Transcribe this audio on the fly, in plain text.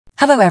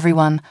Hello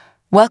everyone,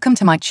 welcome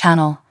to my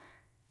channel.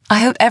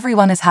 I hope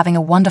everyone is having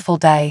a wonderful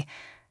day.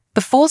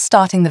 Before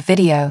starting the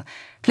video,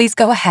 please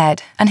go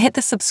ahead and hit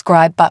the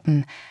subscribe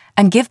button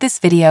and give this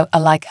video a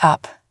like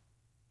up.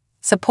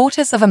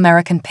 Supporters of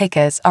American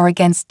Pickers are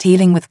against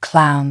dealing with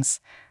clowns.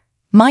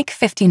 Mike,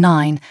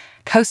 59,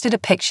 posted a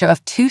picture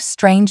of two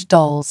strange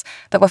dolls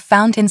that were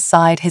found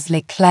inside his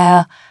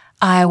LeClaire,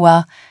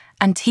 Iowa,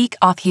 antique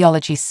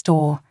archaeology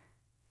store.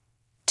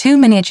 Two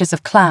miniatures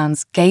of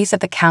clowns gaze at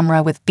the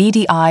camera with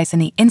beady eyes in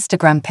the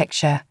Instagram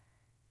picture.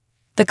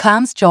 The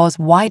clowns' jaws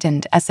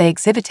widened as they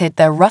exhibited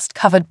their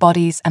rust-covered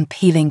bodies and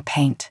peeling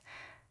paint.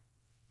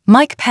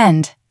 Mike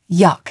penned,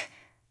 "Yuck."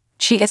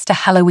 Cheers to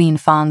Halloween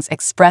fans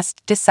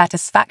expressed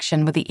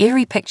dissatisfaction with the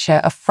eerie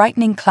picture of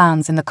frightening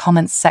clowns in the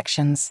comments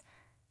sections.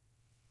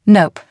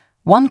 "Nope,"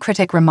 one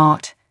critic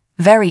remarked,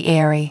 "very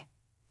eerie."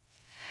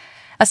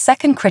 A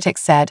second critic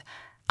said,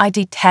 "I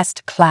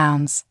detest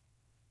clowns."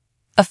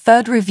 A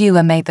third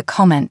reviewer made the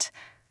comment,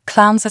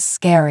 "Clowns are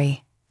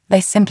scary.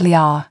 They simply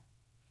are."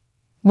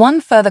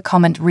 One further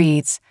comment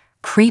reads,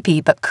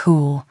 "Creepy but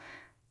cool."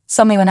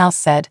 Someone else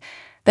said,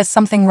 "There's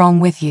something wrong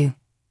with you,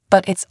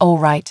 but it's all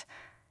right.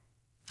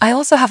 I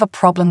also have a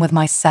problem with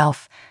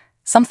myself.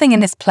 Something in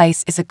this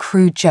place is a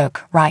crude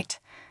joke, right?"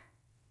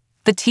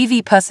 The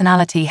TV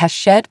personality has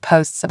shared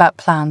posts about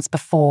clowns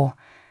before.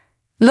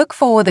 Look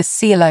for the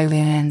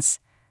OOOO.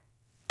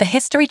 The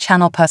History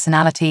Channel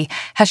personality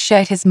has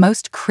shared his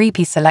most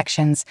creepy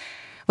selections,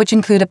 which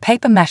include a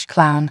paper mesh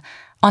clown,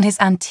 on his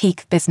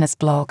antique business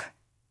blog.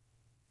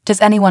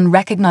 "Does anyone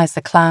recognize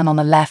the clown on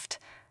the left?"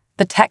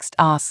 The text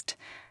asked.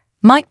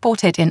 "Mike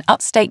bought it in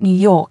upstate New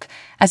York,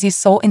 as you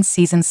saw in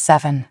Season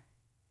 7.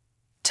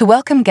 To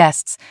welcome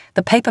guests,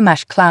 the paper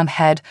mesh clown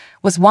head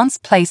was once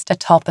placed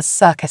atop a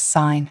circus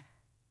sign.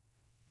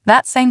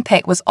 That same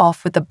pic was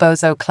off with the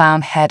bozo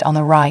clown head on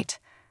the right.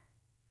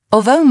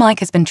 Although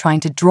Mike has been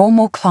trying to draw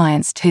more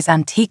clients to his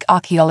antique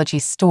archaeology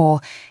store,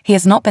 he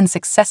has not been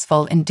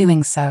successful in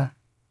doing so.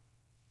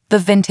 The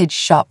Vintage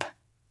Shop.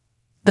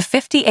 The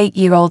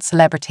 58-year-old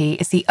celebrity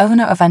is the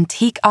owner of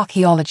Antique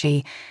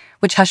Archaeology,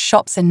 which has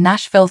shops in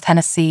Nashville,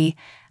 Tennessee,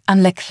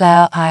 and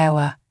LeClaire,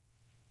 Iowa.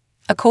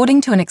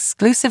 According to an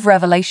exclusive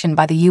revelation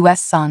by the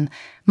US Sun,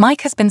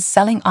 Mike has been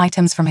selling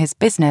items from his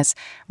business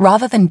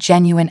rather than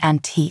genuine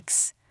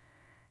antiques.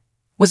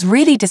 "Was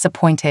really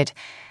disappointed,"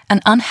 an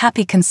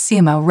unhappy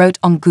consumer wrote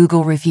on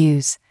Google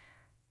Reviews.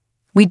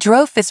 "We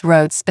drove this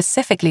road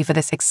specifically for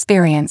this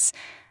experience,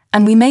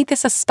 and we made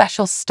this a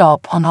special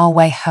stop on our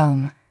way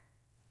home."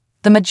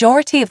 The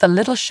majority of the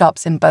little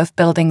shops in both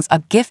buildings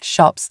are gift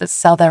shops that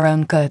sell their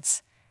own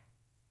goods.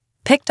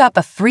 Picked up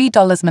a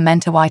 $3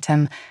 memento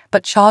item,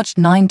 but charged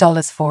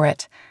 $9 for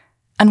it.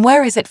 And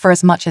where is it for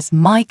as much as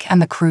Mike and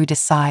the crew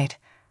decide?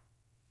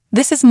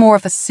 "This is more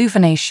of a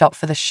souvenir shop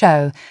for the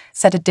show,"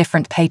 said a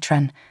different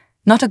patron.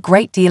 "Not a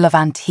great deal of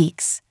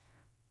antiques."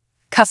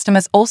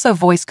 Customers also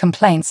voiced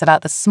complaints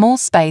about the small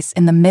space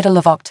in the middle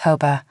of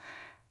October.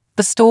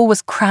 The store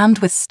was crammed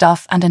with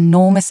stuff and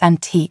enormous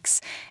antiques,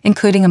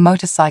 including a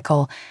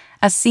motorcycle,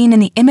 as seen in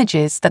the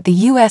images that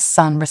the US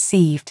Sun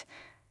received.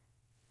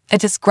 A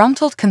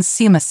disgruntled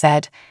consumer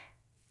said,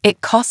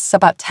 "It costs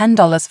about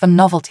 $10 for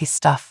novelty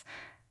stuff.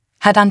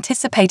 Had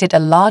anticipated a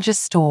larger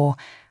store,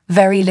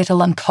 very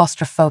little and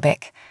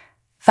claustrophobic."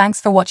 Thanks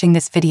for watching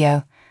this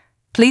video.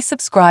 Please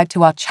subscribe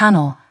to our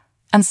channel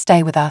and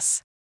stay with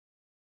us.